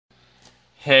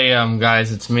Hey,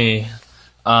 guys, it's me.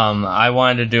 I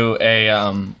wanted to do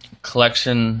a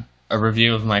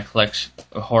review of my collection,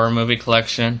 a horror movie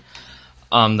collection,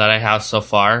 that I have so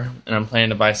far, and I'm planning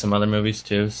to buy some other movies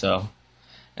too. So,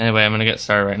 anyway, I'm gonna get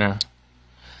started right now.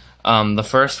 The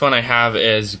first one I have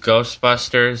is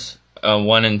Ghostbusters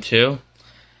 1 and 2,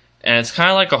 and it's kind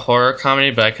of like a horror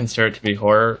comedy, but I consider it to be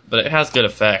horror. But it has good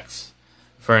effects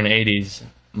for an '80s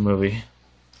movie.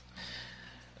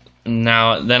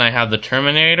 Now, then I have the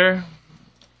Terminator,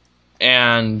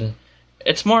 and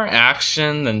it's more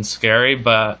action than scary,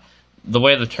 but the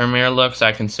way the Terminator looks,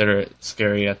 I consider it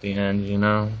scary at the end, you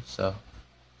know? So,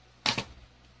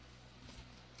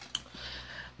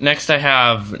 next I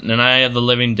have Night of the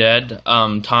Living Dead,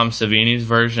 Tom Savini's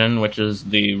version, which is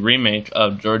the remake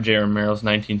of George A. Romero's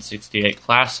 1968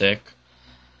 classic.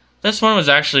 This one was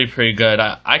actually pretty good.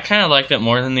 I kind of liked it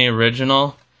more than the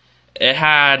original. It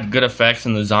had good effects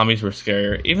and the zombies were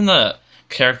scarier. Even the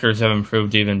characters have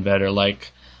improved even better.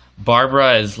 Like,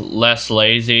 Barbara is less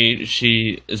lazy.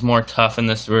 She is more tough in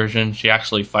this version. She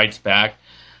actually fights back.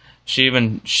 She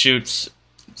even shoots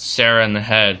Sarah in the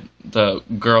head, the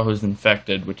girl who's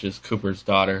infected, which is Cooper's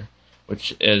daughter,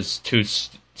 which is too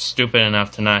stupid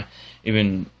enough to not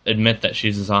even admit that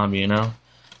she's a zombie, you know?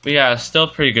 But yeah, it's still a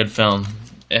pretty good film.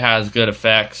 It has good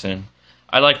effects, and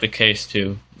I like the case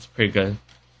too. It's pretty good.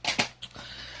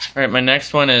 Alright, my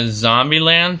next one is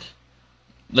Zombieland.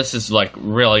 This is like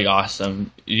really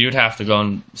awesome. You'd have to go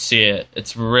and see it.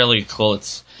 It's really cool.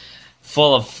 It's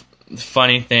full of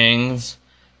funny things,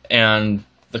 and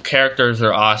the characters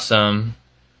are awesome.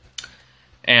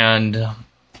 And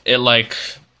it like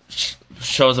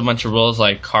shows a bunch of rules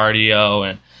like cardio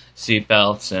and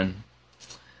seatbelts,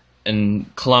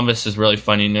 and Columbus is really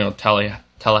funny. You know,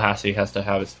 Tallahassee has to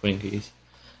have his Twinkies.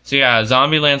 So yeah,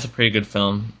 Zombieland's a pretty good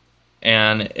film.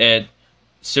 And it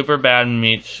Superbad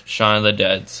meets Shaun of the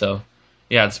Dead. So,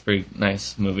 yeah, it's a pretty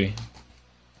nice movie.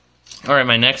 Alright,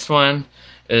 my next one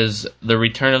is The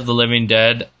Return of the Living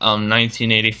Dead,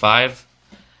 1985.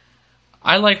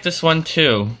 I like this one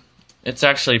too. It's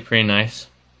actually pretty nice.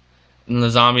 And the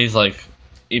zombies, like,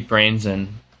 eat brains, and,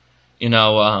 you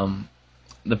know,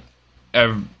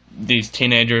 these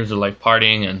teenagers are, like,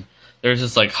 partying, and there's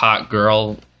this, like, hot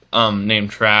girl named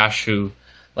Trash who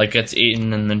like gets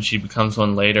eaten, and then she becomes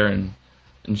one later, and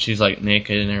she's like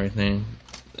naked and everything,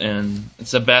 and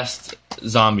it's the best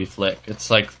zombie flick. It's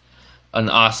like an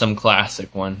awesome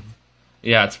classic one.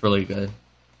 Yeah, it's really good.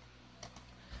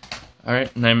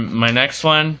 Alright, and then my next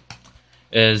one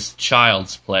is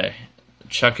Child's Play,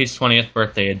 Chucky's 20th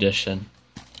Birthday Edition.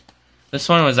 This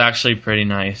one was actually pretty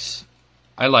nice.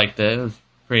 I liked it. It was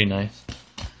pretty nice.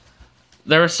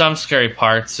 There were some scary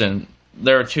parts, and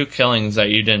there were 2 killings that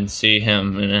you didn't see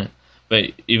him in it,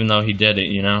 but even though he did it,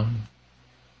 you know?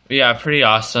 But yeah, pretty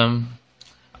awesome.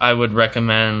 I would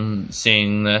recommend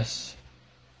seeing this.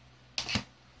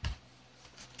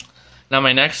 Now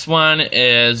my next one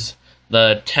is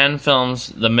the 10 films,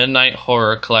 the Midnight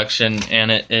Horror Collection,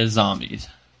 and it is zombies.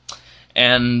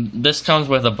 And this comes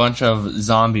with a bunch of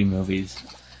zombie movies.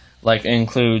 Like, it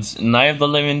includes Night of the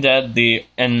Living Dead,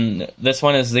 and this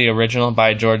one is the original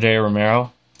by George A.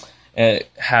 Romero. It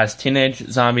has Teenage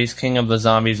Zombies, King of the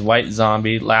Zombies, White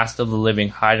Zombie, Last of the Living,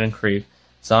 Hide and Creep,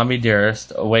 Zombie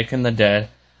Dearest, Awaken the Dead,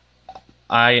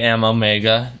 I Am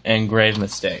Omega, and Grave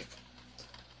Mistake.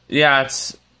 Yeah,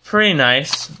 it's pretty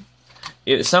nice.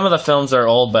 Some of the films are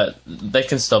old, but they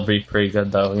can still be pretty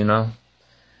good, though, you know?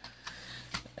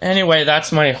 Anyway,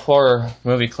 that's my horror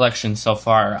movie collection so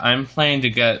far. I'm planning to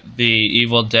get The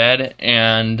Evil Dead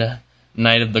and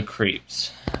Night of the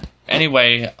Creeps.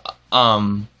 Anyway,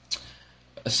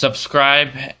 subscribe,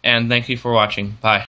 and thank you for watching. Bye.